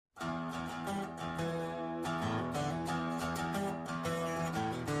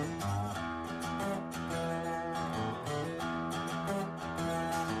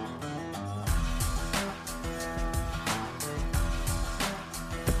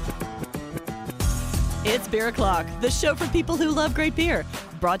It's Beer O'Clock, the show for people who love great beer.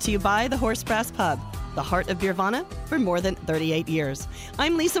 Brought to you by the Horse Brass Pub, the heart of Beervana for more than 38 years.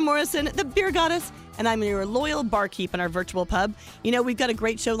 I'm Lisa Morrison, the beer goddess, and I'm your loyal barkeep in our virtual pub. You know, we've got a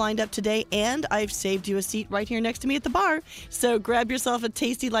great show lined up today, and I've saved you a seat right here next to me at the bar. So grab yourself a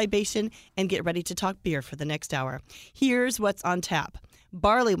tasty libation and get ready to talk beer for the next hour. Here's what's on tap.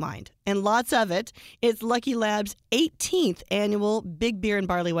 Barley wine, and lots of it. It's Lucky Lab's 18th annual Big Beer and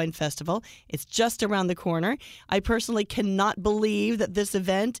Barley Wine Festival. It's just around the corner. I personally cannot believe that this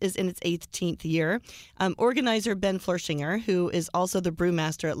event is in its 18th year. Organizer Ben Florschinger, who is also the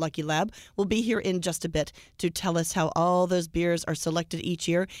brewmaster at Lucky Lab, will be here in just a bit to tell us how all those beers are selected each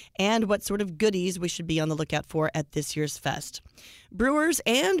year and what sort of goodies we should be on the lookout for at this year's fest. Brewers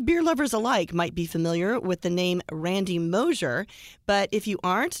and beer lovers alike might be familiar with the name Randy Mosher, but if you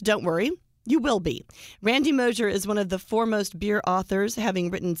aren't, don't worry. You will be. Randy Mosher is one of the foremost beer authors, having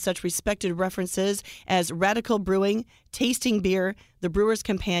written such respected references as Radical Brewing, Tasting Beer, The Brewer's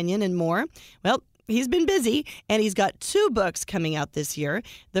Companion, and more. Well, he's been busy, and he's got 2 books coming out this year.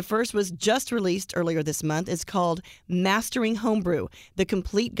 The first was just released earlier this month. It's called Mastering Homebrew, The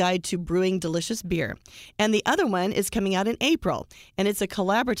Complete Guide to Brewing Delicious Beer. And the other one is coming out in April, and it's a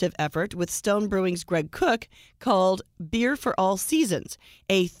collaborative effort with Stone Brewing's Greg Cook called Beer for All Seasons,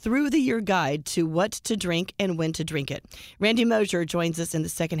 a through-the-year guide to what to drink and when to drink it. Randy Mosher joins us in the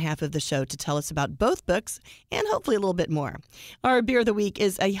second half of the show to tell us about both books and hopefully a little bit more. Our Beer of the Week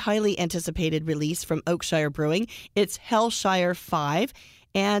is a highly anticipated release from Oakshire Brewing. It's Hellshire 5,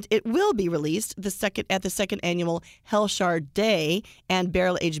 and it will be released at the second annual Hellshire Day and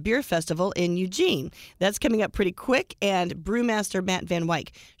Barrel Aged Beer Festival in Eugene. That's coming up pretty quick, and brewmaster Matt Van Wyk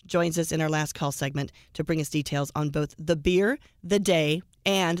joins us in our last call segment to bring us details on both the beer, the day,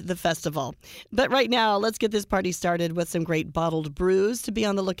 and the festival. But right now, let's get this party started with some great bottled brews to be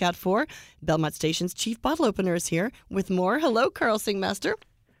on the lookout for. Belmont Station's chief bottle opener is here with more. Hello, Carl Singmaster.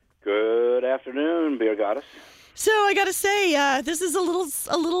 Good afternoon, beer goddess. So I got to say, this is a little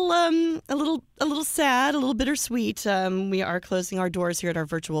sad, a little bittersweet. We are closing our doors here at our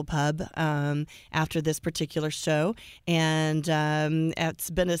virtual pub after this particular show, and it's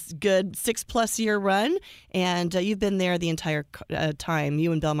been a good 6+ year run, and you've been there the entire time,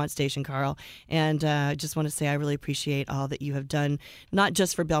 you and Belmont Station, Carl. And I just want to say I really appreciate all that you have done, not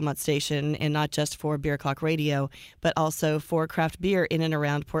just for Belmont Station and not just for Beer O'Clock Radio, but also for craft beer in and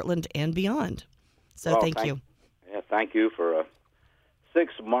around Portland and beyond. So thank you. Yeah, thank you for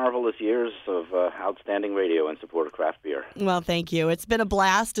 6 marvelous years of outstanding radio in support of craft beer. Well, thank you. It's been a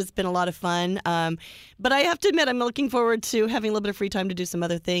blast. It's been a lot of fun. But I have to admit, I'm looking forward to having a little bit of free time to do some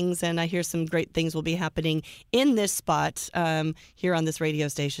other things, and I hear some great things will be happening in this spot here on this radio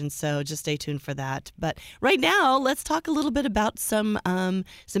station, so just stay tuned for that. But right now, let's talk a little bit about some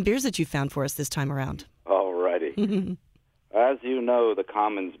beers that you found for us this time around. All righty. As you know, the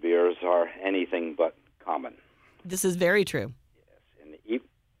Commons beers are anything but common. This is very true. Yes, and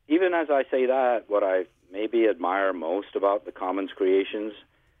even as I say that, what I maybe admire most about the Commons creations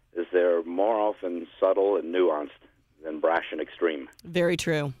is they're more often subtle and nuanced than brash and extreme. Very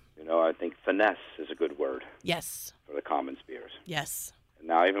true. You know, I think finesse is a good word. Yes. For the Commons beers. Yes. And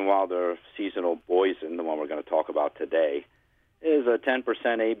now, even while they're seasonal Boysen, the one we're going to talk about today, is a 10%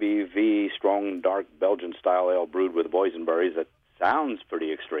 ABV, strong, dark Belgian-style ale brewed with boysenberries that sounds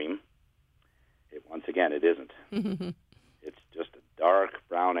pretty extreme. Once again, it isn't. It's just a dark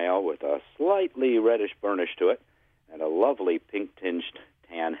brown ale with a slightly reddish burnish to it and a lovely pink-tinged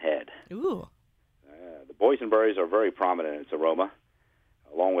tan head. Ooh. The boysenberries are very prominent in its aroma,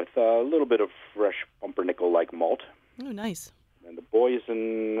 along with a little bit of fresh pumpernickel-like malt. Oh, nice. And the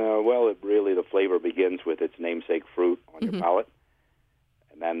boysen, the flavor begins with its namesake fruit on your palate,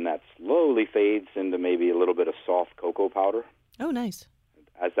 and then that slowly fades into maybe a little bit of soft cocoa powder. Oh, nice.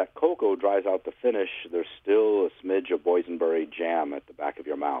 As that cocoa dries out the finish, there's still a smidge of boysenberry jam at the back of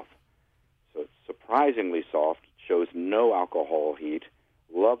your mouth. So it's surprisingly soft, shows no alcohol heat,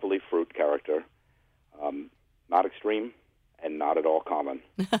 lovely fruit character, not extreme, and not at all common.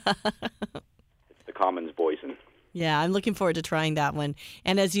 It's the Commons Boysen. Yeah, I'm looking forward to trying that one.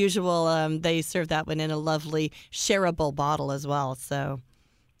 And as usual, they serve that one in a lovely shareable bottle as well. So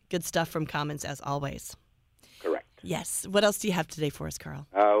good stuff from Commons as always. Correct. Yes. What else do you have today for us, Carl?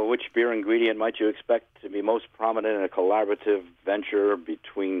 Which beer ingredient might you expect to be most prominent in a collaborative venture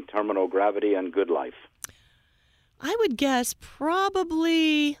between Terminal Gravity and Good Life? I would guess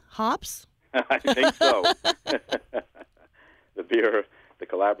probably hops. I think so. The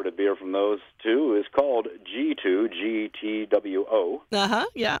collaborative beer from those two is called G2, GTWO.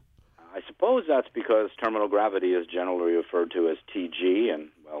 Yeah. I suppose that's because Terminal Gravity is generally referred to as TG, and,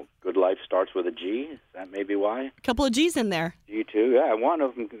 well, Good Life starts with a G. That may be why. A couple of G's in there. G2, yeah. One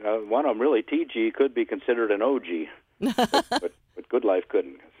of them really, TG, could be considered an OG, but Good Life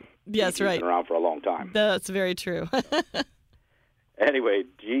couldn't. Yes, TG's right. Been around for a long time. That's very true. Anyway,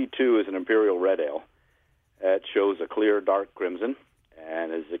 G2 is an Imperial Red Ale. It shows a clear, dark crimson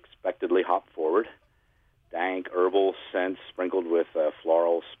and is expectedly hop forward. Dank herbal scents sprinkled with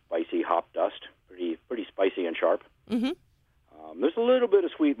floral, spicy hop dust. Pretty spicy and sharp. Mm-hmm. There's a little bit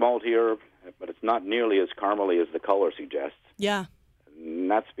of sweet malt here, but it's not nearly as caramely as the color suggests. Yeah. And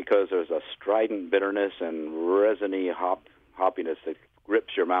that's because there's a strident bitterness and resiny hoppiness that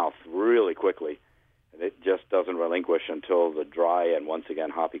grips your mouth really quickly. And it just doesn't relinquish until the dry and once again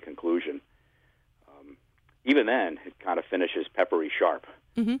hoppy conclusion. Even then, it kind of finishes peppery sharp.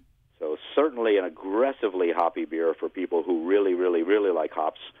 Mm-hmm. So certainly an aggressively hoppy beer for people who really, really, really like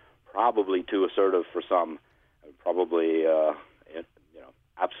hops. Probably too assertive for some. Probably,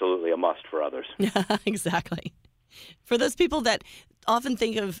 absolutely a must for others. Exactly. For those people that often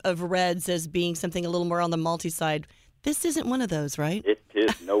think of reds as being something a little more on the malty side, this isn't one of those, right? It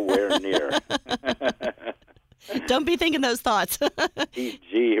is nowhere near. Don't be thinking those thoughts.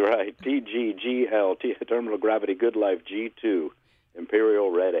 TG, right. TGGL, Terminal Gravity Good Life G2,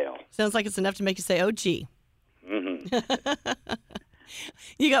 Imperial Red Ale. Sounds like it's enough to make you say, oh, gee. Mm-hmm.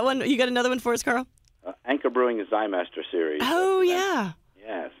 You got another one for us, Carl? Anchor Brewing Zymaster series. Oh, yeah.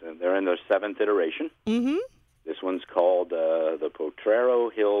 Yes, and they're in their 7th iteration. Mm-hmm. This one's called the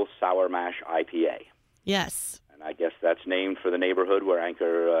Potrero Hill Sour Mash IPA. Yes. And I guess that's named for the neighborhood where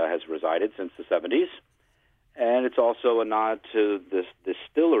Anchor has resided since the 70s. And it's also a nod to this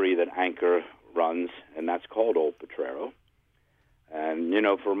distillery that Anchor runs, and that's called Old Potrero. And,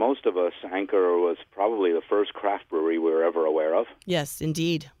 for most of us, Anchor was probably the first craft brewery we were ever aware of. Yes,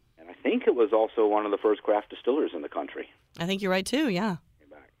 indeed. And I think it was also one of the first craft distillers in the country. I think you're right, too, yeah.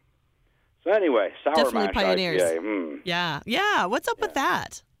 So anyway, Sour Definitely Mash pioneers. IPA. Yeah. What's up with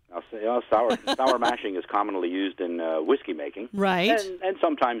that? Now, sour mashing is commonly used in whiskey making. Right. And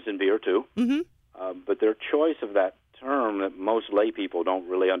sometimes in beer, too. Mm-hmm. But their choice of that term that most lay people don't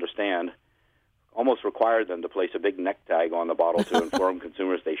really understand almost required them to place a big neck tag on the bottle to inform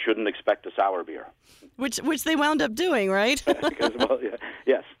consumers they shouldn't expect a sour beer. Which they wound up doing, right? Because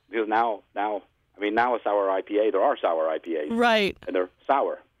now a sour IPA, there are sour IPAs. Right. And they're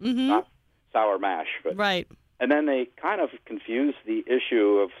sour, not sour mash. But, right. And then they kind of confuse the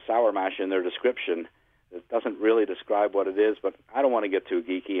issue of sour mash in their description. It doesn't really describe what it is, but I don't want to get too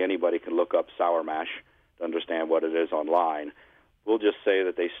geeky. Anybody can look up sour mash to understand what it is online. We'll just say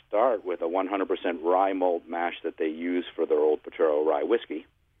that they start with a 100% rye malt mash that they use for their Old Potrero rye whiskey.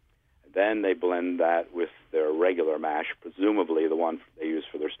 Then they blend that with their regular mash, presumably the one they use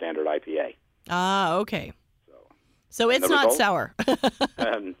for their standard IPA. Ah, okay. So it's not sour.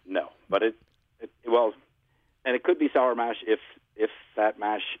 No, but it and it could be sour mash if that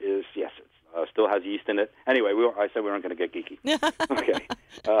mash is, yes, it still has yeast in it. Anyway, I said we weren't going to get geeky. Okay.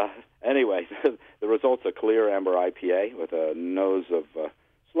 Anyway, the result's a clear amber IPA with a nose of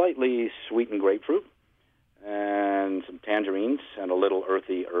slightly sweetened grapefruit and some tangerines and a little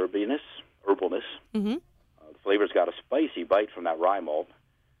earthy herbalness. Mm-hmm. The flavor's got a spicy bite from that rye malt,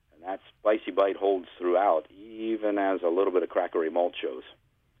 and that spicy bite holds throughout, even as a little bit of crackery malt shows.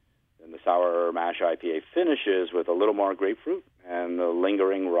 Then the sour mash IPA finishes with a little more grapefruit and the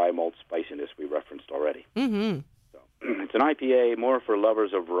lingering rye malt spiciness we referenced already. Mm-hmm. So it's an IPA more for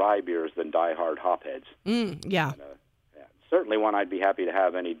lovers of rye beers than die-hard hopheads. Yeah. And, certainly one I'd be happy to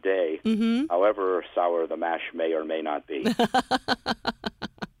have any day, however sour the mash may or may not be.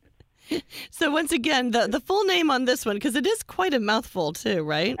 So once again, the full name on this one, because it is quite a mouthful too,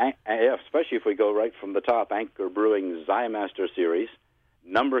 right? Especially if we go right from the top, Anchor Brewing Zymaster Series,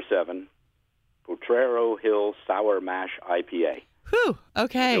 number 7, Potrero Hill Sour Mash IPA. Whew,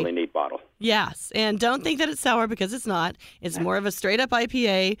 okay. Really neat bottle. Yes, and don't think that it's sour because it's not. It's more of a straight-up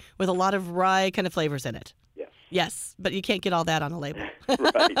IPA with a lot of rye kind of flavors in it. Yes, but you can't get all that on a label.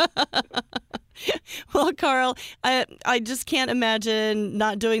 Right. Well, Carl, I just can't imagine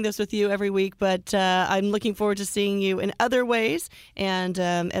not doing this with you every week, but I'm looking forward to seeing you in other ways. And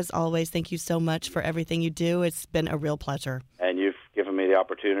as always, thank you so much for everything you do. It's been a real pleasure. And you've given me the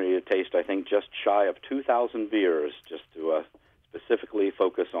opportunity to taste, I think, just shy of 2,000 beers, just to specifically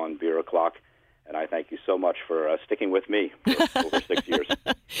focus on Beer O'Clock. And I thank you so much for sticking with me for over 6 years.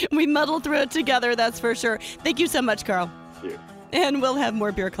 We muddled through it together, that's for sure. Thank you so much, Carl. Thank you. And we'll have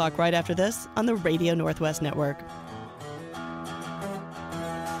more Beer O'Clock right after this on the Radio Northwest Network.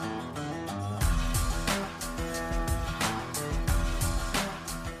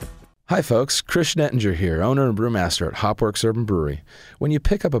 Hi folks, Chris Nettinger here, owner and brewmaster at Hopworks Urban Brewery. When you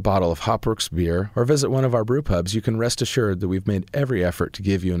pick up a bottle of Hopworks beer or visit one of our brew pubs, you can rest assured that we've made every effort to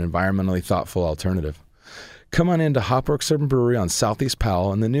give you an environmentally thoughtful alternative. Come on into Hopworks Urban Brewery on Southeast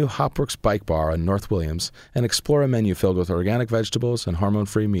Powell and the new Hopworks Bike Bar on North Williams and explore a menu filled with organic vegetables and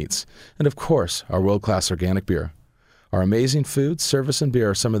hormone-free meats. And of course, our world-class organic beer. Our amazing food, service, and beer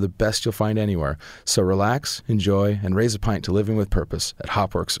are some of the best you'll find anywhere. So relax, enjoy, and raise a pint to living with purpose at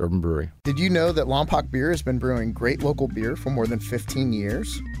Hopworks Urban Brewery. Did you know that Lompoc Beer has been brewing great local beer for more than 15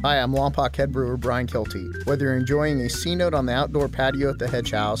 years? Hi, I'm Lompoc head brewer Brian Kilty. Whether you're enjoying a C-note on the outdoor patio at the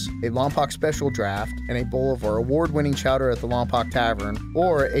Hedge House, a Lompoc special draft, and a bowl of our award-winning chowder at the Lompoc Tavern,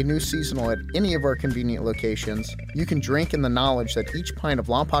 or a new seasonal at any of our convenient locations, you can drink in the knowledge that each pint of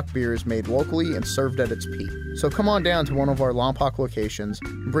Lompoc beer is made locally and served at its peak. So come on down to one of our Lompoc locations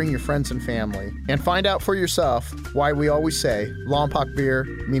and bring your friends and family and find out for yourself why we always say Lompoc beer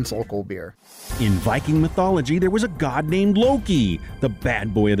means local beer. In Viking mythology, there was a god named Loki, the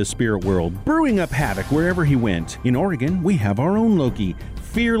bad boy of the spirit world, brewing up havoc wherever he went. In Oregon, we have our own Loki,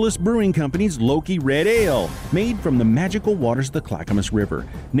 Fearless Brewing Company's Loki Red Ale, made from the magical waters of the Clackamas River.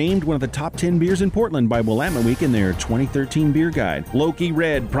 Named one of the top 10 beers in Portland by Willamette Week in their 2013 beer guide. Loki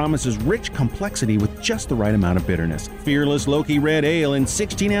Red promises rich complexity with just the right amount of bitterness. Fearless Loki Red Ale in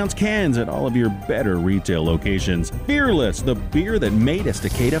 16-ounce cans at all of your better retail locations. Fearless, the beer that made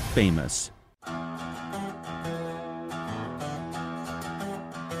Estacada famous.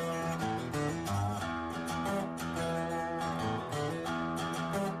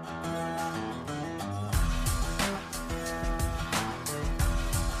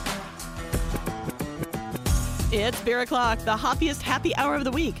 It's Beer O'Clock, the hoppiest happy hour of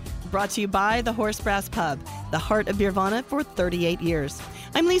the week. Brought to you by the Horse Brass Pub, the heart of Beervana for 38 years.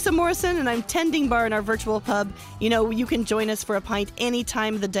 I'm Lisa Morrison, and I'm tending bar in our virtual pub. You know, you can join us for a pint any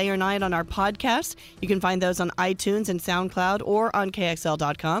time of the day or night on our podcast. You can find those on iTunes and SoundCloud or on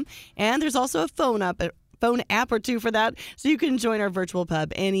KXL.com. And there's also a phone app or two for that, so you can join our virtual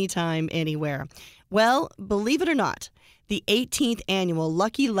pub anytime, anywhere. Well, believe it or not, the 18th annual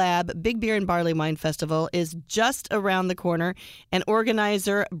Lucky Lab Big Beer and Barley Wine Festival is just around the corner, and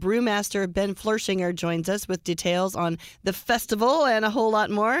organizer, brewmaster Ben Flershinger joins us with details on the festival and a whole lot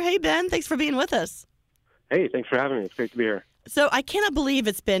more. Hey, Ben, thanks for being with us. Hey, thanks for having me. It's great to be here. So I cannot believe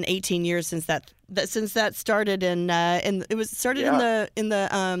it's been 18 years since that started, and it was started in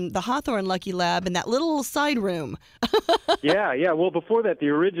the Hawthorne Lucky Lab in that little side room. Yeah. Well, before that, the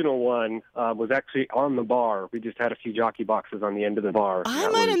original one was actually on the bar. We just had a few jockey boxes on the end of the bar. I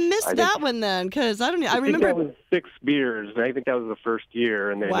might have missed that one then, because I remember think that was 6 beers. I think that was the first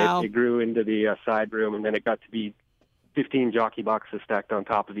year, and then it grew into the side room, and then it got to be 15 jockey boxes stacked on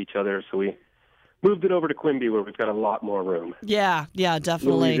top of each other. So we moved it over to Quimby, where we've got a lot more room. Yeah, definitely. A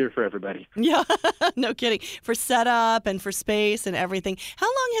little easier for everybody. Yeah, no kidding. For setup and for space and everything. How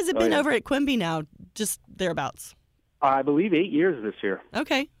long has it been over at Quimby now? Just thereabouts? I believe 8 years this year.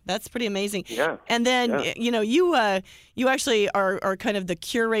 Okay, that's pretty amazing. Yeah. And then, you actually are kind of the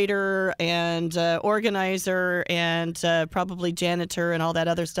curator and organizer and probably janitor and all that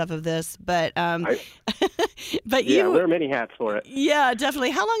other stuff of this. But but I wear many hats for it. Yeah,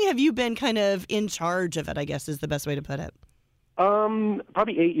 definitely. How long have you been kind of in charge of it, I guess is the best way to put it?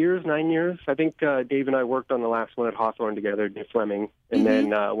 Probably 8 years, 9 years. I think Dave and I worked on the last one at Hawthorne together, Dave Fleming. And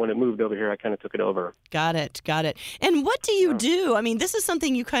then when it moved over here, I kind of took it over. Got it. And what do you do? I mean, this is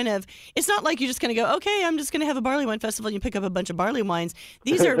something you it's not like you're just going to go, okay, I'm just going to have a barley wine festival and you pick up a bunch of barley wines.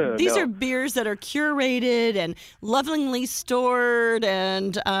 These are these are beers that are curated and lovingly stored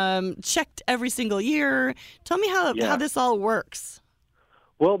and checked every single year. Tell me how this all works.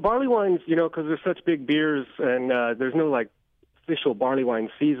 Well, barley wines, because they're such big beers and there's no official barley wine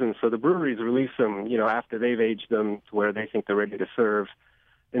season, so the breweries release them, after they've aged them to where they think they're ready to serve.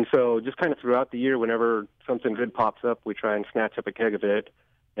 And so just kind of throughout the year, whenever something good pops up, we try and snatch up a keg of it.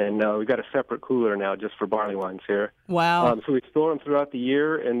 And we've got a separate cooler now just for barley wines here. Wow. So we store them throughout the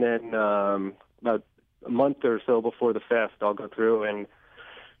year, and then about a month or so before the fest, I'll go through and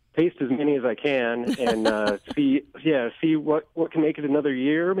taste as many as I can and see what can make it another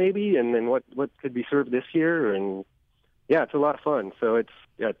year maybe, and then what could be served this year. And yeah, it's a lot of fun. So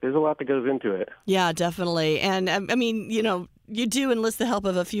there's a lot that goes into it. Yeah, definitely. And I mean, you do enlist the help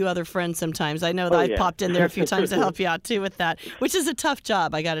of a few other friends sometimes. I know that I've popped in there a few times to help you out too with that, which is a tough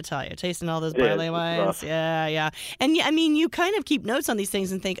job, I got to tell you, tasting all those barley wines. Rough. Yeah. And I mean, you kind of keep notes on these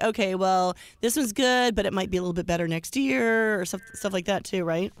things and think, okay, well, this one's good, but it might be a little bit better next year or stuff like that too,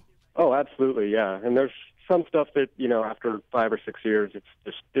 right? Oh, absolutely, yeah. And there's some stuff that, after 5 or 6 years,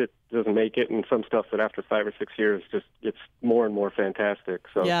 it doesn't make it, and some stuff that after 5 or 6 years just gets more and more fantastic.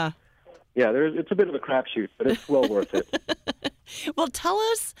 So yeah. It's a bit of a crapshoot, but it's well worth it. Well, tell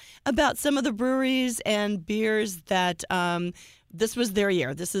us about some of the breweries and beers that this was their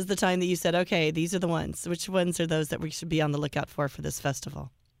year. This is the time that you said, okay, these are the ones. Which ones are those that we should be on the lookout for this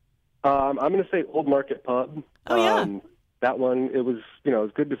festival? I'm going to say Old Market Pub. Oh, yeah. That one, it was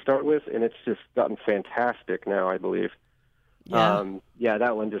good to start with, and it's just gotten fantastic now, I believe. Yeah.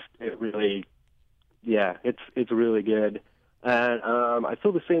 That one it's really good. And I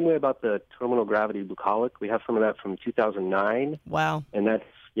feel the same way about the Terminal Gravity Bucolic. We have some of that from 2009. Wow. And it's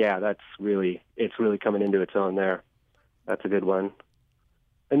really coming into its own there. That's a good one.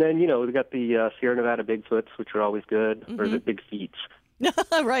 And then, we got the Sierra Nevada Bigfoots, which are always good. Or is it Big Feets?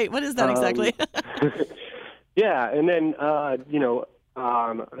 Right. What is that exactly? Yeah. And then, I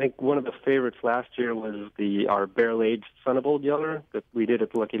think one of the favorites last year was our barrel-aged Son of Old Yeller that we did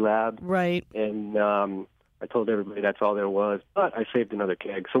at the Lucky Lab. Right. And I told everybody that's all there was, but I saved another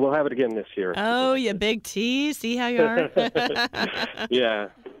keg, so we'll have it again this year. Oh, you big T. See how you are? Yeah.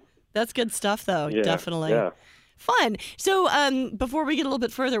 That's good stuff, though. Yeah. Definitely. Yeah. Fun. So before we get a little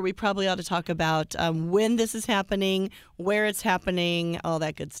bit further, we probably ought to talk about when this is happening, where it's happening, all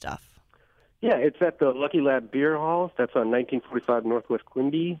that good stuff. Yeah, it's at the Lucky Lab Beer Hall. That's on 1945 Northwest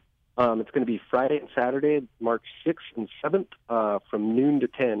Quimby. It's going to be Friday and Saturday, March 6th and 7th, from noon to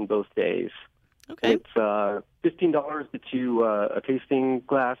 10 both days. Okay. It's $15 to get you a tasting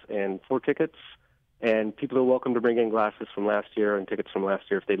glass and 4 tickets. And people are welcome to bring in glasses from last year and tickets from last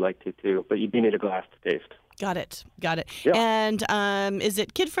year if they'd like to, too. But you do need a glass to taste. Got it. Yeah. And is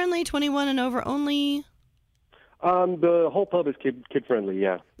it kid-friendly, 21 and over only? The whole pub is kid-friendly,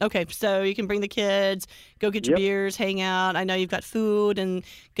 yeah. Okay, so you can bring the kids, go get your beers, hang out. I know you've got food and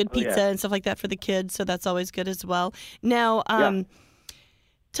good pizza and stuff like that for the kids, so that's always good as well. Now,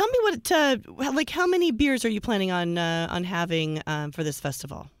 tell me how many beers are you planning on having for this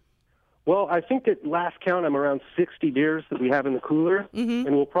festival? Well, I think at last count, I'm around 60 beers that we have in the cooler,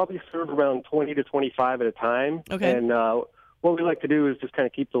 and we'll probably serve around 20 to 25 at a time. Okay. And what we like to do is just kind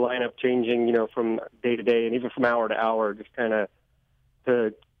of keep the lineup changing, from day to day and even from hour to hour, just kind of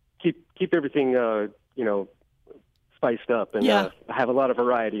to keep everything, spiced up and have a lot of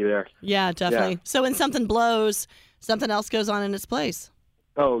variety there. Yeah, definitely. Yeah. So when something blows, something else goes on in its place.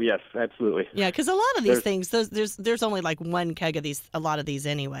 Oh, yes, absolutely. Yeah, because a lot of these things, there's only like one keg of these, a lot of these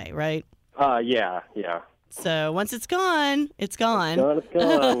anyway, right? Yeah. So once it's gone, it's gone. It's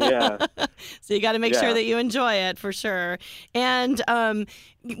gone, yeah. So you got to make sure that you enjoy it for sure. And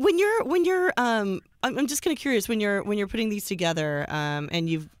when you're, I'm just kind of curious when you're putting these together,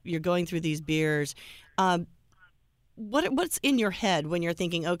 and you're going through these beers, what's in your head when you're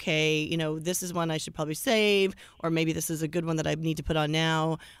thinking, okay, this is one I should probably save, or maybe this is a good one that I need to put on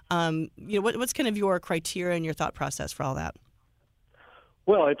now. What's kind of your criteria and your thought process for all that?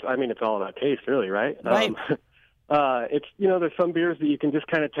 Well, it's all about taste, really, right? Right. There's some beers that you can just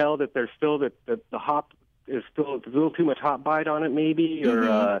kind of tell that there's still the hop is still a little too much hop bite on it, maybe,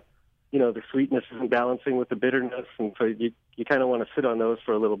 or the sweetness isn't balancing with the bitterness, and so you kind of want to sit on those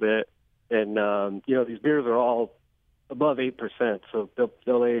for a little bit. And these beers are all above 8%, so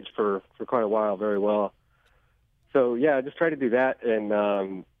they'll age for quite a while very well. So yeah, just try to do that,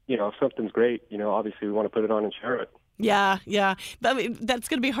 and if something's great, obviously we want to put it on and share it. Yeah. But that's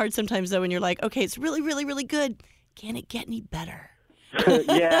going to be hard sometimes, though, when you're like, okay, it's really, really, really good. Can it get any better?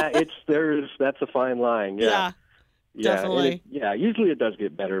 Yeah, that's a fine line. Yeah. Definitely. Usually it does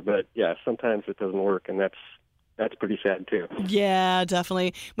get better, but sometimes it doesn't work, and that's pretty sad too. Yeah,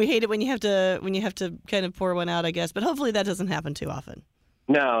 definitely. We hate it when you have to kind of pour one out, I guess, but hopefully that doesn't happen too often.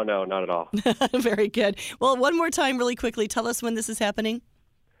 No, not at all. Very good. Well, one more time really quickly, tell us when this is happening.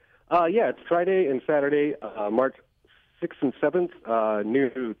 It's Friday and Saturday, March 6th and 7th,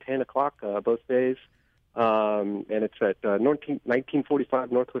 noon to 10 o'clock both days. And it's at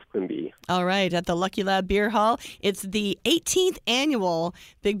 1945 Northwest Quimby. All right, at the Lucky Lab Beer Hall. It's the 18th annual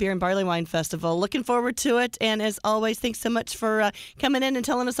Big Beer and Barley Wine Festival. Looking forward to it. And as always, thanks so much for coming in and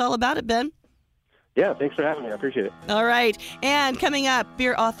telling us all about it, Ben. Yeah, thanks for having me. I appreciate it. All right. And coming up,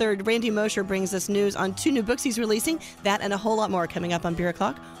 beer author Randy Mosher brings us news on 2 new books he's releasing. That and a whole lot more coming up on Beer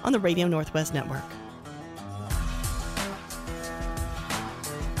O'Clock on the Radio Northwest Network.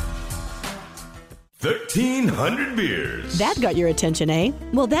 $1,300 beers. That got your attention, eh?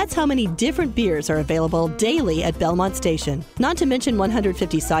 Well, that's how many different beers are available daily at Belmont Station. Not to mention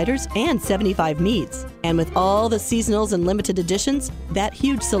 150 ciders and 75 meads. And with all the seasonals and limited editions, that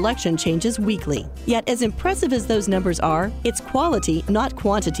huge selection changes weekly. Yet as impressive as those numbers are, it's quality, not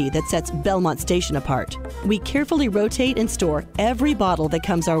quantity, that sets Belmont Station apart. We carefully rotate and store every bottle that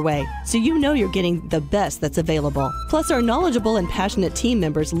comes our way, so you know you're getting the best that's available. Plus, our knowledgeable and passionate team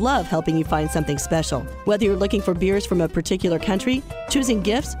members love helping you find something special. Whether you're looking for beers from a particular country, choosing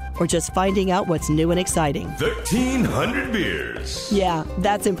gifts, or just finding out what's new and exciting. 1,300 beers. Yeah,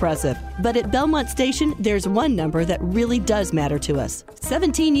 that's impressive. But at Belmont Station, there's one number that really does matter to us.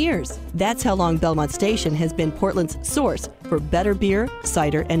 17 years. That's how long Belmont Station has been Portland's source for better beer,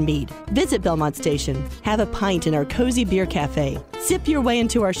 cider, and mead. Visit Belmont Station. Have a pint in our cozy beer cafe. Sip your way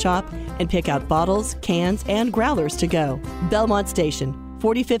into our shop and pick out bottles, cans, and growlers to go. Belmont Station,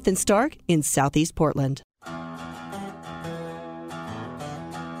 45th and Stark in Southeast Portland.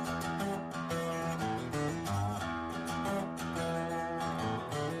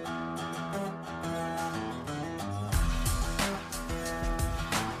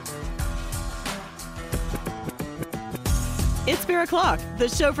 It's Beer O'Clock, the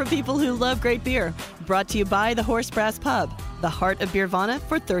show for people who love great beer. Brought to you by the Horse Brass Pub, the heart of Beervana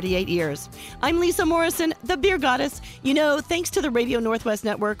for 38 years. I'm Lisa Morrison, the beer goddess. You know, thanks to the Radio Northwest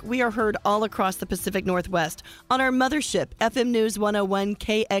Network, we are heard all across the Pacific Northwest on our mothership, FM News 101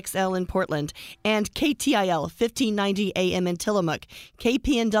 KXL in Portland, and KTIL 1590 AM in Tillamook,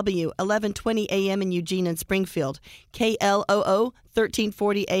 KPNW 1120 AM in Eugene and Springfield, KLOO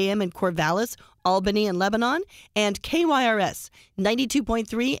 1340 AM in Corvallis, Albany and Lebanon, and KYRS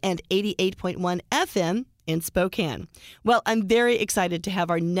 92.3 and 88.1 FM in Spokane. Well, I'm very excited to have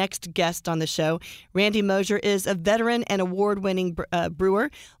our next guest on the show. Randy Mosier is a veteran and award-winning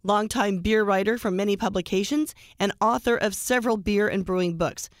brewer, longtime beer writer for many publications, and author of several beer and brewing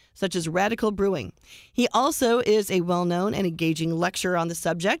books, such as Radical Brewing. He also is a well-known and engaging lecturer on the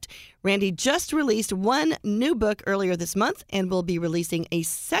subject. Randy just released one new book earlier this month and will be releasing a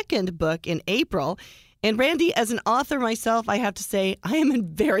second book in April. And Randy, as an author myself, I have to say, I am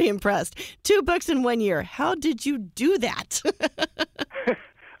very impressed. 2 books in 1 year. How did you do that?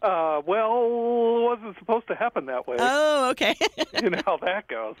 Well, it wasn't supposed to happen that way. Oh, okay. You know how that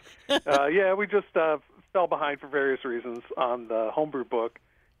goes. Yeah, we just fell behind for various reasons on the homebrew book.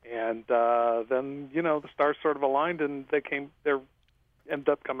 And then, you know, the stars sort of aligned, and they ended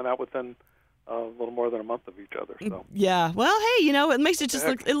up coming out within a little more than a month of each other. So yeah, well, hey, you know, it makes it just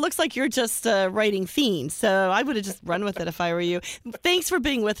it looks like you're just writing fiends. So I would have just run with it if I were you. Thanks for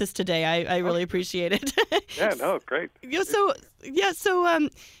being with us today. I really appreciate it. Yeah, no, great. So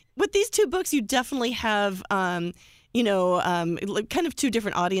with these 2 books, you definitely have kind of 2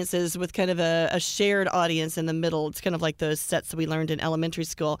 different audiences with kind of a shared audience in the middle. It's kind of like those sets that we learned in elementary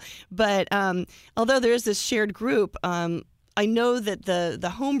school. But although there is this shared group, I know that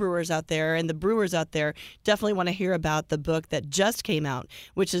the homebrewers out there and the brewers out there definitely want to hear about the book that just came out,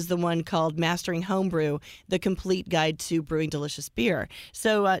 which is the one called Mastering Homebrew, The Complete Guide to Brewing Delicious Beer.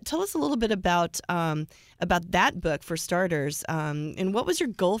 So tell us a little bit about that book for starters, and what was your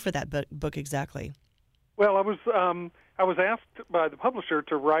goal for that book exactly? Well, I was asked by the publisher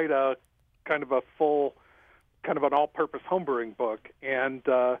to write a kind of a full, kind of an all-purpose homebrewing book, and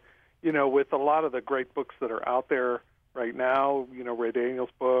you know, with a lot of the great books that are out there right now, you know, Ray Daniels'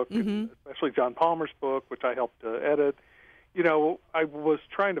 book, and especially John Palmer's book, which I helped to edit, you know, I was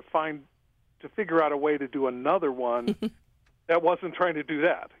trying to figure out a way to do another one that wasn't trying to do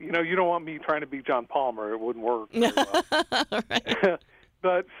that. You know, you don't want me trying to be John Palmer. It wouldn't work very well.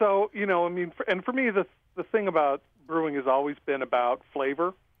 But so, you know, I mean, and for me, the thing about brewing has always been about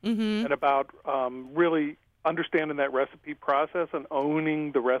flavor and about really understanding that recipe process and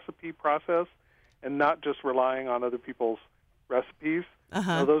owning the recipe process, and not just relying on other people's recipes.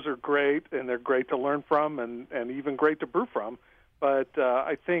 So those are great, and they're great to learn from, and even great to brew from. But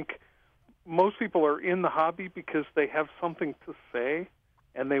I think most people are in the hobby because they have something to say,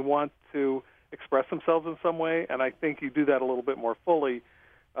 and they want to express themselves in some way. And I think you do that a little bit more fully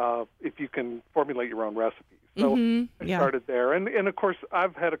if you can formulate your own recipes. So I started there. And of course,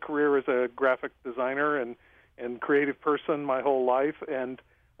 I've had a career as a graphic designer and creative person my whole life. And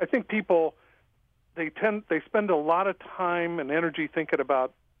I think people, they spend a lot of time and energy thinking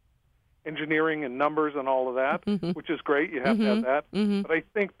about engineering and numbers and all of that, which is great. You have to have that. But I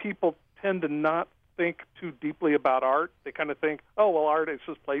think people tend to not think too deeply about art. They kind of think, oh, well, art is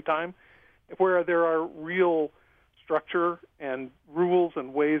just playtime, where there are real structure and rules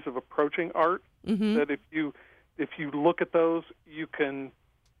and ways of approaching art that if you look at those, you can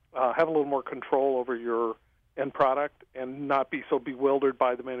have a little more control over your end product and not be so bewildered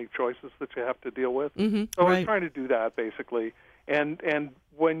by the many choices that you have to deal with. So I'm trying to do that, basically. And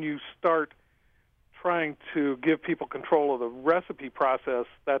when you start trying to give people control of the recipe process.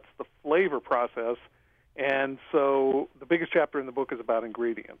 That's the flavor process. And so the biggest chapter in the book is about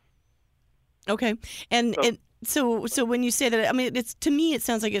ingredients. Okay. So when you say that, I mean, to me, it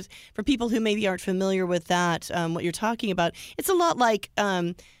sounds like it's for people who maybe aren't familiar with that, what you're talking about. It's a lot like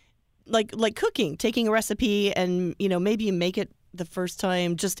cooking, taking a recipe and, maybe you make it the first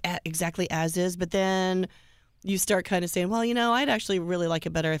time just exactly as is, but then you start kind of saying, well, I'd actually really like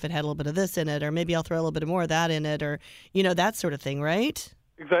it better if it had a little bit of this in it, or maybe I'll throw a little bit more of that in it, or, that sort of thing, right?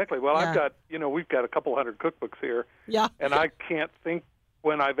 Exactly. Well, Yeah. I've got, we've got a couple hundred cookbooks here. Yeah. And I can't think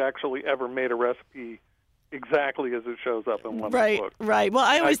when I've actually ever made a recipe exactly as it shows up in one of the books. Right. Well,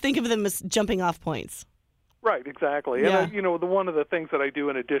 I always think of them as jumping off points. Right, exactly. Yeah. And, one of the things that I do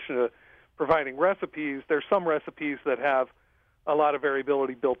in addition to providing recipes, there's some recipes that have a lot of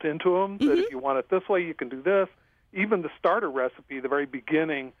variability built into them, that if you want it this way, you can do this. Even the starter recipe, the very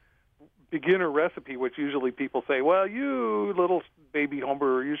beginner recipe, which usually people say, well, you little baby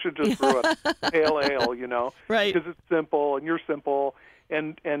homebrewer, you should just brew a pale ale, Right. because it's simple and you're simple.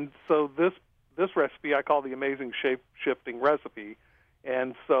 And so this recipe I call the amazing shape-shifting recipe.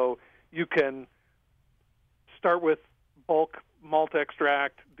 And so you can start with bulk malt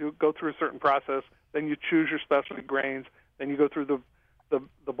extract, go through a certain process, then you choose your specialty grains, then you go through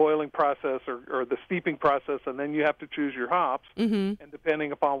the boiling process or the steeping process, and then you have to choose your hops. Mm-hmm. And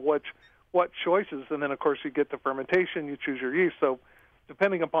depending upon what choices, and then of course you get the fermentation, you choose your yeast. So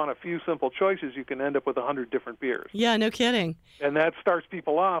depending upon a few simple choices, you can end up with 100 different beers. Yeah, no kidding. And that starts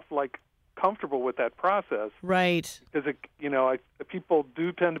people off comfortable with that process. Right. Because people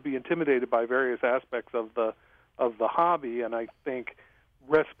do tend to be intimidated by various aspects of the hobby, and I think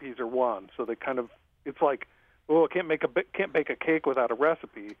recipes are one. So they it's like, oh, can't bake a cake without a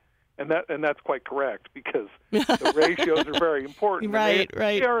recipe, and that's quite correct, because the ratios are very important. Right.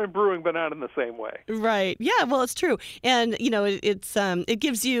 They are in brewing, but not in the same way. Right. Yeah. Well, it's true, and it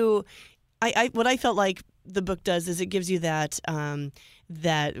gives you. What I felt like the book does is it gives you that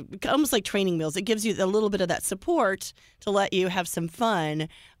almost like training wheels. It gives you a little bit of that support to let you have some fun,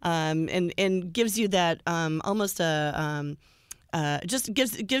 and gives you that almost just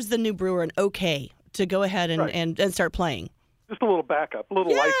gives the new brewer an okay to go ahead and start playing. Just a little backup, a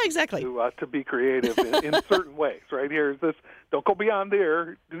little license exactly. to be creative in certain ways. Right, here's this. Don't go beyond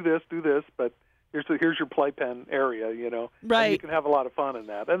there. Do this, but here's your playpen area. Right. And you can have a lot of fun in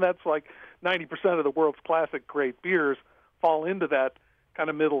that, and that's like 90% of the world's classic great beers fall into that kind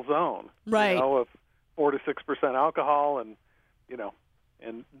of middle zone. Right. Of 4 to 6% alcohol, and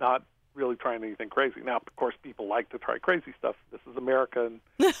and not really trying anything crazy. Now, of course, people like to try crazy stuff. This is America in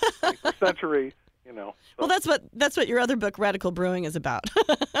the 21st century. So. Well, that's what your other book, Radical Brewing, is about.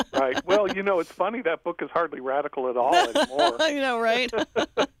 Right. Well, it's funny, that book is hardly radical at all anymore. I know, right?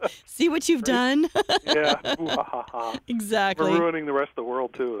 See what you've done? Yeah. Ooh-ha-ha-ha. Exactly. We're ruining the rest of the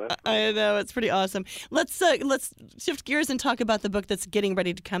world too. I know, it's pretty awesome. Let's shift gears and talk about the book that's getting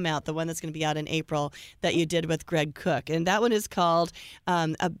ready to come out, the one that's going to be out in April that you did with Greg Cook, and that one is called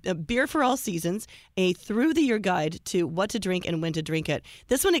a Beer for All Seasons: A Through the Year Guide to What to Drink and When to Drink It.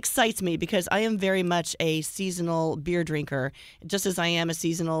 This one excites me because I am very much a seasonal beer drinker, just as I am a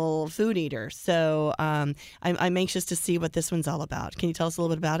seasonal food eater. So I'm anxious to see what this one's all about. Can you tell us a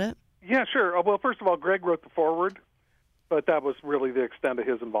little bit about it? Yeah, sure. Well, first of all, Greg wrote the foreword, but that was really the extent of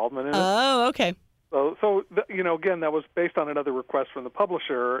his involvement in it. Oh, okay. So again, that was based on another request from the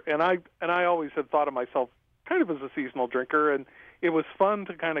publisher, and I always had thought of myself kind of as a seasonal drinker, and it was fun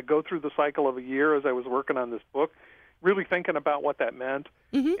to kind of go through the cycle of a year as I was working on this book, really thinking about what that meant,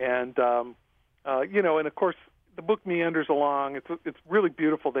 and and of course the book meanders along. It's really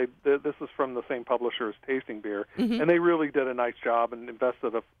beautiful. This is from the same publisher as Tasting Beer, and they really did a nice job and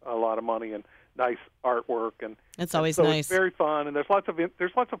invested a lot of money in nice artwork, and it's always so nice. It's very fun, and there's lots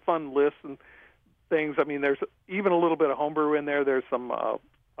of fun lists and things. I mean, there's even a little bit of homebrew in there. There's some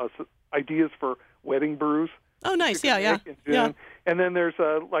ideas for wedding brews. Oh, nice. Yeah. And then there's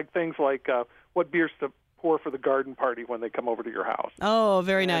things like what beers to pour for the garden party when they come over to your house. Oh,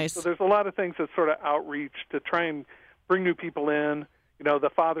 very nice. So there's a lot of things that sort of outreach to try and bring new people in. The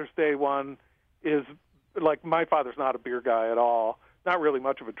Father's Day one is like, my father's not a beer guy at all, not really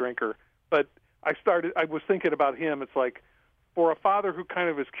much of a drinker, but I was thinking about him. It's like, for a father who kind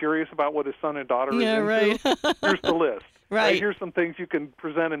of is curious about what his son and daughter is into, right. Here's the list. Right. Here's some things you can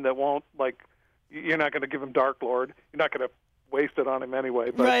present him that won't, you're not going to give him Dark Lord. You're not going to waste it on him anyway.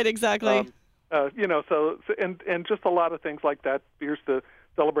 But, right, exactly. And just a lot of things like that, beers to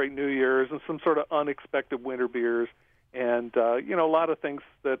celebrate New Year's, and some sort of unexpected winter beers, and a lot of things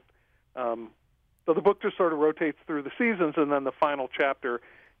that. So the book just sort of rotates through the seasons, and then the final chapter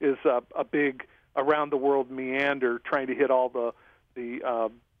is a big around the world meander, trying to hit all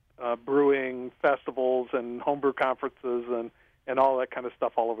the brewing festivals and homebrew conferences and all that kind of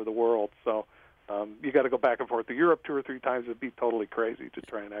stuff all over the world. So you got to go back and forth to Europe 2 or 3 times. It'd be totally crazy to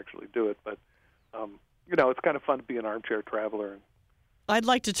try and actually do it. But, it's kind of fun to be an armchair traveler. I'd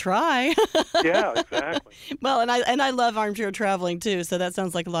like to try. Yeah, exactly. Well, and I love armchair traveling too, so that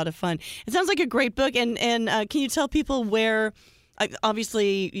sounds like a lot of fun. It sounds like a great book. And can you tell people where?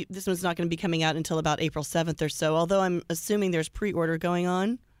 Obviously, this one's not going to be coming out until about April 7th or so. Although I'm assuming there's pre-order going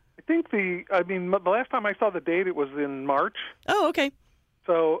on. I think the last time I saw the date, it was in March. Oh, okay.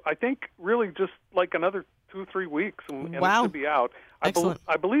 So I think really just like another 2 or 3 weeks, and wow. It should be out. Excellent.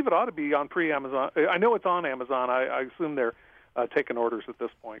 I believe it ought to be on pre-Amazon. I know it's on Amazon. I assume they're taking orders at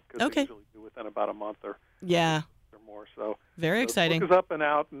this point because they usually do within about a month or more. So very exciting. The book is up and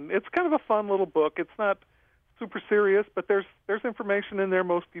out, and it's kind of a fun little book. It's not super serious, but there's information in there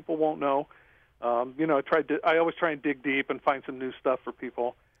most people won't know. I always try and dig deep and find some new stuff for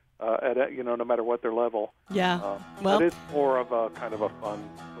people. No matter what their level. Yeah. But it's more of a kind of a fun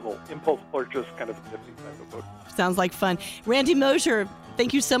little impulse purchase, kind of a nifty type of book. Sounds like fun. Randy Mosher,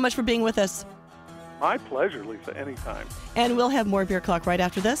 thank you so much for being with us. My pleasure, Lisa, anytime. And we'll have more Beer Clock right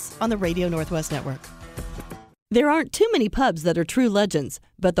after this on the Radio Northwest Network. There aren't too many pubs that are true legends,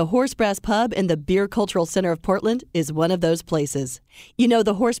 but the Horsebrass Pub in the Beer Cultural Center of Portland is one of those places. You know,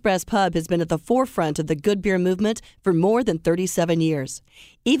 the Horsebrass Pub has been at the forefront of the good beer movement for more than 37 years.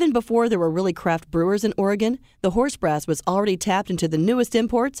 Even before there were really craft brewers in Oregon, the Horsebrass was already tapped into the newest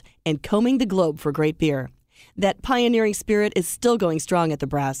imports and combing the globe for great beer. That pioneering spirit is still going strong at the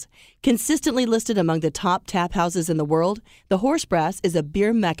Brass. Consistently listed among the top tap houses in the world, the Horsebrass is a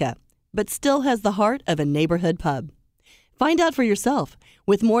beer mecca, but still has the heart of a neighborhood pub. Find out for yourself.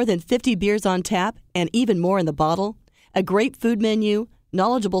 With more than 50 beers on tap and even more in the bottle, a great food menu,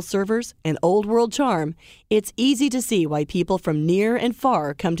 knowledgeable servers, and old world charm, it's easy to see why people from near and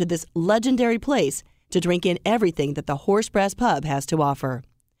far come to this legendary place to drink in everything that the Horsebrass Pub has to offer.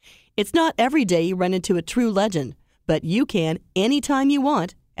 It's not every day you run into a true legend, but you can anytime you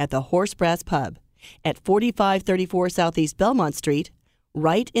want at the Horsebrass Pub at 4534 Southeast Belmont Street,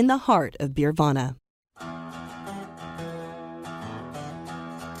 right in the heart of Beervana.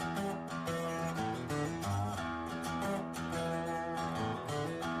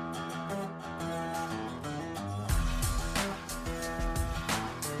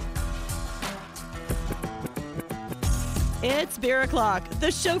 It's Beer O'Clock,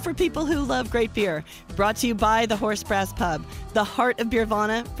 the show for people who love great beer. Brought to you by the Horsebrass Pub, the heart of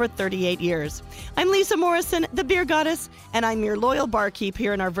Beervana for 38 years. I'm Lisa Morrison, the beer goddess, and I'm your loyal barkeep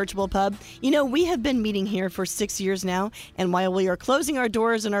here in our virtual pub. You know, we have been meeting here for 6 years now, and while we are closing our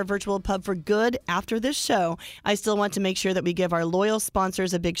doors in our virtual pub for good after this show, I still want to make sure that we give our loyal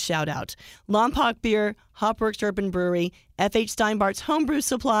sponsors a big shout out. Lompoc Beer, Hopworks Urban Brewery, F.H. Steinbart's Homebrew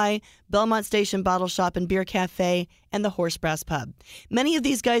Supply, Belmont Station Bottle Shop and Beer Cafe, and the Horsebrass Pub. Many of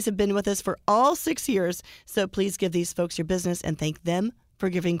these guys have been with us for all 6 years, so please give these folks your business and thank them for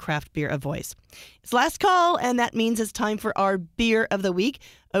giving craft beer a voice. It's last call, and that means it's time for our Beer of the Week.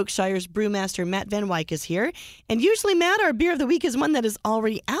 Oakshire's brewmaster Matt Van Wyk is here. And usually, Matt, our Beer of the Week is one that is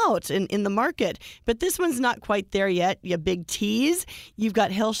already out in the market. But this one's not quite there yet. You big tease. You've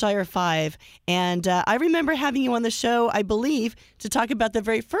got Hellshire 5. And I remember having you on the show, I believe, to talk about the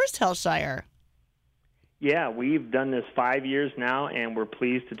very first Hellshire. Yeah, we've done this 5 years now, and we're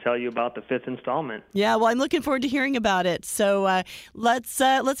pleased to tell you about the 5th installment. Yeah, well, I'm looking forward to hearing about it. So let's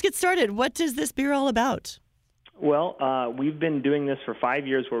get started. What is this beer all about? Well, we've been doing this for 5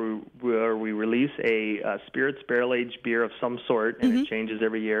 years where we release a spirits barrel-aged beer of some sort, and it changes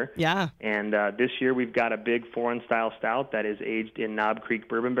every year. Yeah. And this year we've got a big foreign-style stout that is aged in Knob Creek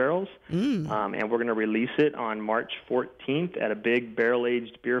bourbon barrels. And we're going to release it on March 14th at a big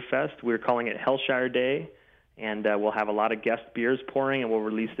barrel-aged beer fest. We're calling it Hellshire Day, and we'll have a lot of guest beers pouring, and we'll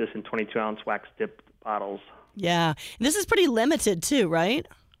release this in 22-ounce wax-dipped bottles. Yeah. This is pretty limited, too, right?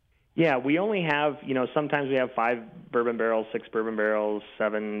 Yeah, we only have, sometimes we have 5 bourbon barrels, 6 bourbon barrels,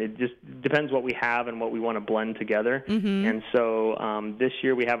 7. It just depends what we have and what we want to blend together. And so this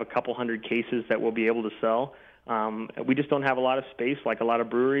year we have a couple hundred cases that we'll be able to sell. We just don't have a lot of space like a lot of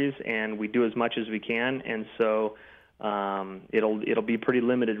breweries, and we do as much as we can. And so it'll be pretty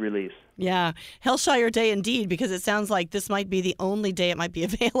limited release. Yeah, Hellshire Day indeed, because it sounds like this might be the only day it might be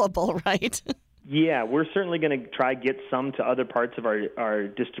available, right? Yeah, we're certainly going to try get some to other parts of our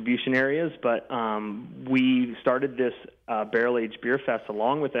distribution areas, but we started this barrel-aged beer fest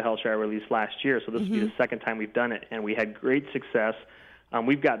along with the Hellshire release last year, so this will be the second time we've done it, and we had great success.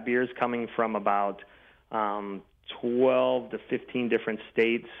 We've got beers coming from about 12 to 15 different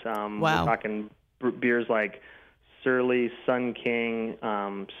states. Wow. We're talking beers like Surly, Sun King,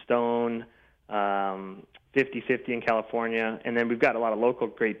 Stone, 50-50 in California, and then we've got a lot of local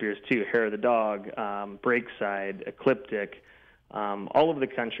great beers too, Hair of the Dog, Breakside, Ecliptic, all over the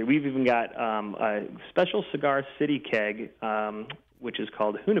country. We've even got a special Cigar City keg, which is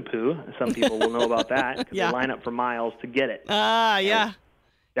called Hunapoo. Some people will know about that because they line up for miles to get it. Yeah.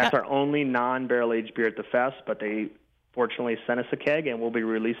 That's our only non-barrel-aged beer at the fest, but they fortunately sent us a keg, and we'll be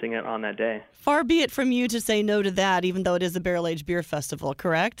releasing it on that day. Far be it from you to say no to that, even though it is a barrel-aged beer festival,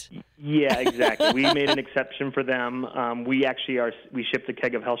 correct? Yeah, exactly. We made an exception for them. We shipped a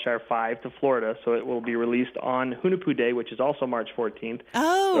keg of Hellshire 5 to Florida, so it will be released on Hunapoo Day, which is also March 14th.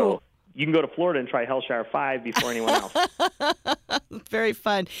 Oh. So you can go to Florida and try Hellshire 5 before anyone else. Very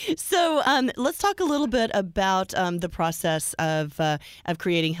fun. So let's talk a little bit about the process of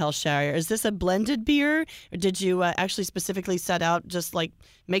creating Hellshire. Is this a blended beer, or did you actually specifically set out just like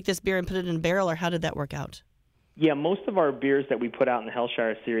make this beer and put it in a barrel, or how did that work out? Yeah, most of our beers that we put out in the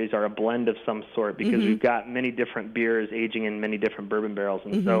Hellshire series are a blend of some sort because we've got many different beers aging in many different bourbon barrels,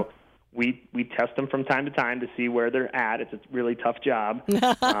 and so we test them from time to time to see where they're at. It's a really tough job.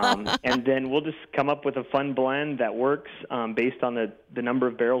 And then we'll just come up with a fun blend that works based on the number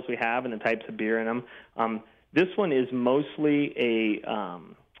of barrels we have and the types of beer in them. This one is mostly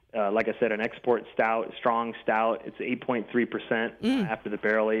like I said, an export stout, strong stout. It's 8.3% after the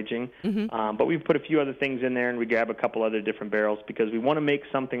barrel aging. But we've put a few other things in there, and we grab a couple other different barrels because we want to make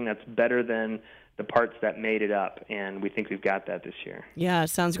something that's better than the parts that made it up, and we think we've got that this year. Yeah,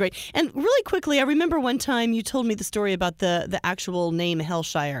 sounds great. And really quickly, I remember one time you told me the story about the actual name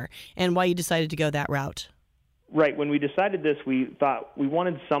Hellshire and why you decided to go that route. Right. When we decided this, we thought we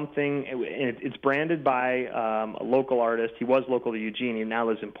wanted something. It's branded by a local artist. He was local to Eugene. He now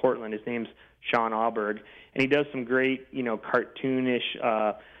lives in Portland. His name's Sean Auberg, and he does some great,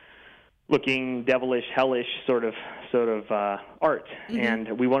 cartoonish looking, devilish, hellish sort of art.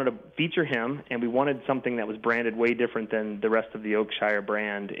 And we wanted to feature him, and we wanted something that was branded way different than the rest of the Oakshire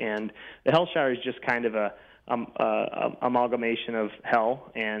brand. And the Hellshire is just kind of a amalgamation of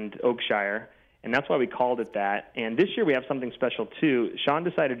Hell and Oakshire, and that's why we called it that. And this year we have something special too. Sean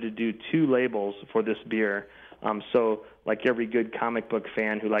decided to do 2 labels for this beer. So like every good comic book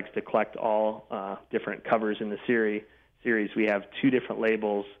fan who likes to collect all different covers in the series, we have 2 different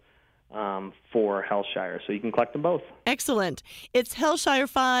labels for Hellshire, so you can collect them both. Excellent. It's Hellshire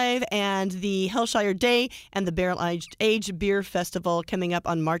 5 and the Hellshire Day and the Barrel Aged Beer Festival coming up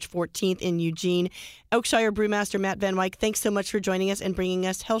on March 14th in Eugene. Oakshire Brewmaster Matt Van Wyk, thanks so much for joining us and bringing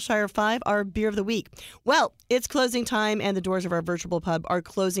us Hellshire 5, our beer of the week. Well, it's closing time, and the doors of our virtual pub are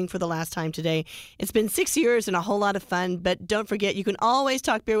closing for the last time today. It's been 6 years and a whole lot of fun, but don't forget, you can always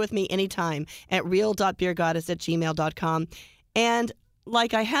talk beer with me anytime at real.beergoddess@gmail.com. And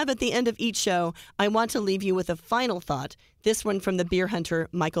like I have at the end of each show, I want to leave you with a final thought, this one from the beer hunter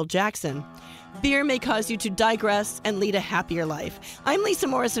Michael Jackson. Beer may cause you to digress and lead a happier life. I'm Lisa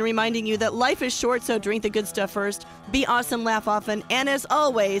Morrison, reminding you that life is short, so drink the good stuff first. Be awesome, laugh often, and as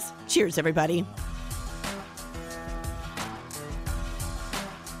always, cheers, everybody.